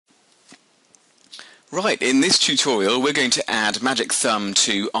Right, in this tutorial we're going to add Magic Thumb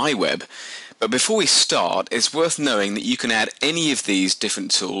to iWeb, but before we start it's worth knowing that you can add any of these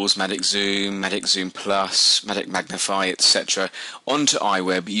different tools, Magic Zoom Plus, Magic Magnify, etc. onto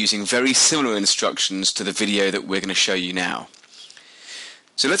iWeb using very similar instructions to the video that we're going to show you now.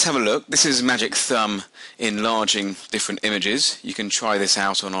 So let's have a look. This is Magic Thumb enlarging different images. You can try this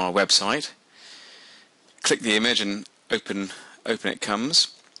out on our website. Click the image and open it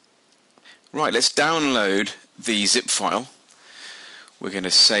comes. Right, let's download the zip file. We're going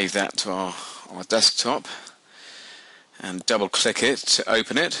to save that to our desktop and double click it to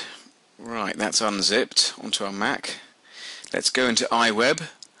open it. Right, that's unzipped onto our Mac. Let's go into iWeb,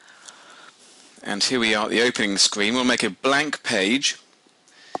 and here we are at the opening screen. We'll make a blank page,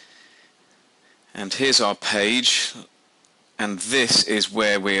 and here's our page, and this is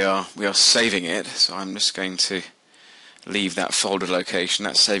where we are saving it. So I'm just going to leave that folder location.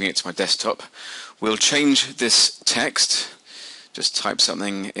 That's saving it to my desktop. We'll change this text. Just type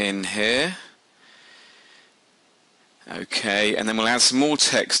something in here. Okay, and then we'll add some more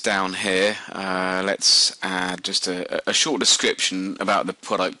text down here. Let's add just a short description about the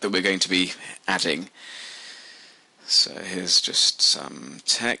product that we're going to be adding. So here's just some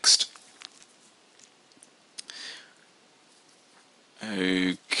text.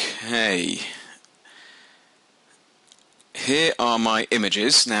 Okay. Here are my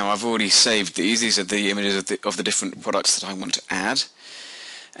images. Now I've already saved these. These are the images of the different products that I want to add.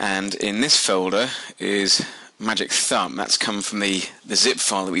 And in this folder is Magic Thumb. That's come from the zip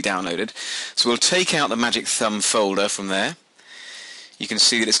file that we downloaded. So we'll take out the Magic Thumb folder from there. You can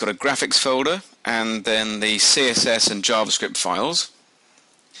see that it's got a graphics folder and then the CSS and JavaScript files.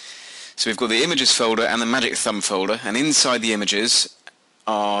 So we've got the images folder and the Magic Thumb folder, and inside the images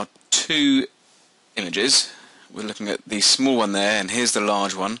are two images. We're looking at the small one there, and here's the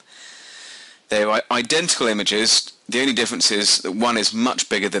large one. They're identical images. The only difference is that one is much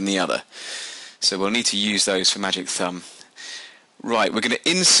bigger than the other. So we'll need to use those for Magic Thumb. Right, we're going to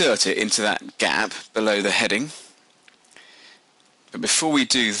insert it into that gap below the heading. But before we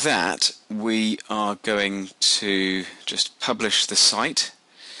do that, we are going to just publish the site.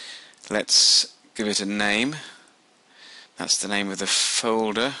 Let's give it a name. That's the name of the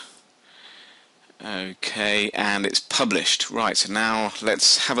folder. Okay, and it's published. Right, so now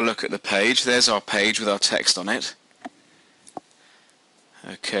let's have a look at the page. There's our page with our text on it.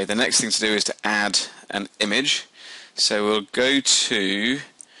 Okay, the next thing to do is to add an image. So we'll go to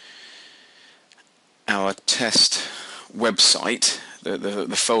our test website,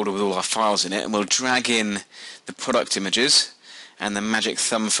 the folder with all our files in it, and we'll drag in the product images and the Magic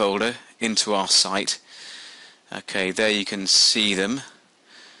Thumb folder into our site. Okay, there you can see them.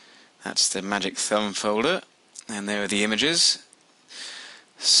 That's the Magic Thumb folder, and there are the images.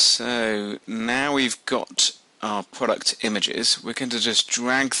 So now we've got our product images. We're going to just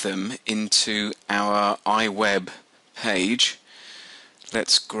drag them into our iWeb page.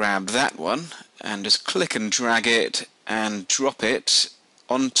 Let's grab that one and just click and drag it and drop it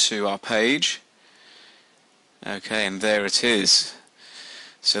onto our page. Okay, and there it is.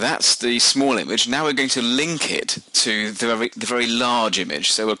 So that's the small image. Now we're going to link it to the very large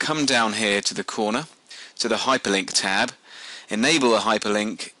image. So we'll come down here to the corner, to the Hyperlink tab, enable a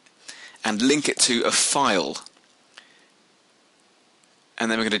hyperlink, and link it to a file. And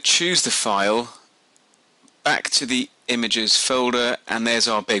then we're going to choose the file, back to the images folder, and there's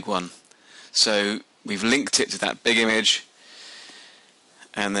our big one. So we've linked it to that big image,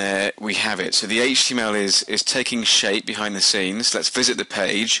 and there we have it. So the HTML is taking shape behind the scenes. Let's visit the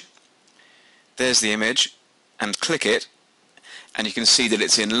page. There's the image, and click it, and you can see that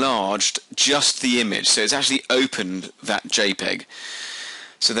it's enlarged just the image. So it's actually opened that JPEG.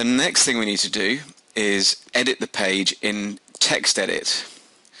 So the next thing we need to do is edit the page in text edit.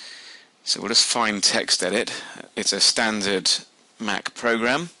 So we'll just find text edit. It's a standard Mac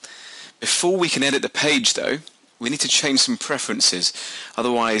program. Before we can edit the page though, we need to change some preferences,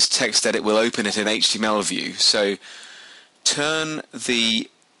 otherwise text edit will open it in HTML view. So turn the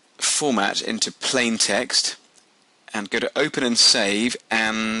format into plain text and go to open and save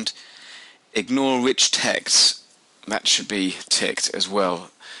and ignore rich text. That should be ticked as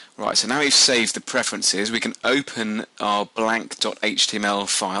well. Right, so now we've saved the preferences, we can open our blank.html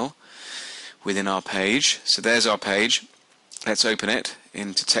file within our page. So there's our page. Let's open it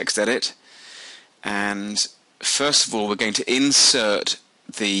into text edit, and first of all we're going to insert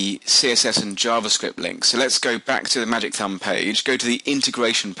the CSS and JavaScript links. So let's go back to the Magic Thumb page, go to the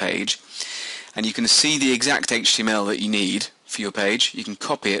integration page, and you can see the exact HTML that you need for your page. You can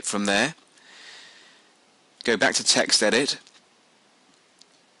copy it from there, go back to text edit,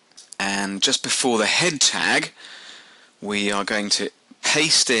 and just before the head tag we are going to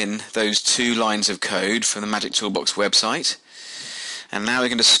paste in those 2 lines of code from the Magic Toolbox website. And now we're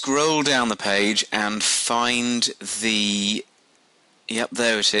going to scroll down the page and find the, yep,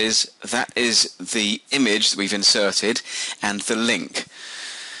 there it is. That is the image that we've inserted and the link.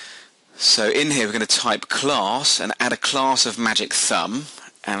 So in here we're going to type class and add a class of Magic Thumb,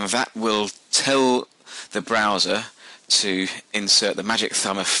 and that will tell the browser to insert the Magic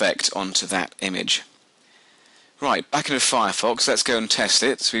Thumb effect onto that image. Right, back into Firefox, let's go and test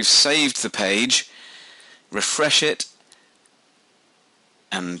it. So we've saved the page, refresh it,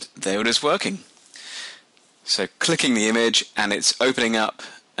 and there it is working. So clicking the image and it's opening up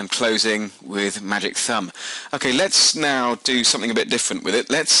and closing with Magic Thumb. Okay, let's now do something a bit different with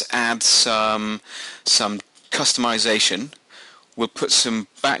it. Let's add some customization. We'll put some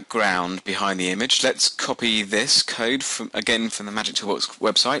background behind the image. Let's copy this code again from the Magic Toolbox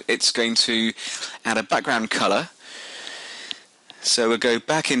website. It's going to add a background color. So we'll go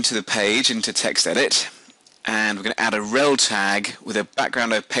back into the page, into text edit, and we're going to add a rel tag with a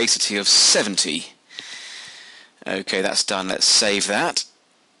background opacity of 70. Okay, that's done. Let's save that.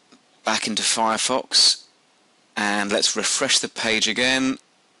 Back into Firefox, and let's refresh the page again.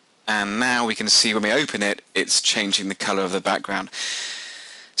 And now we can see when we open it, it's changing the color of the background.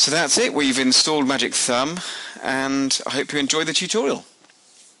 So that's it. We've installed Magic Thumb, and I hope you enjoyed the tutorial.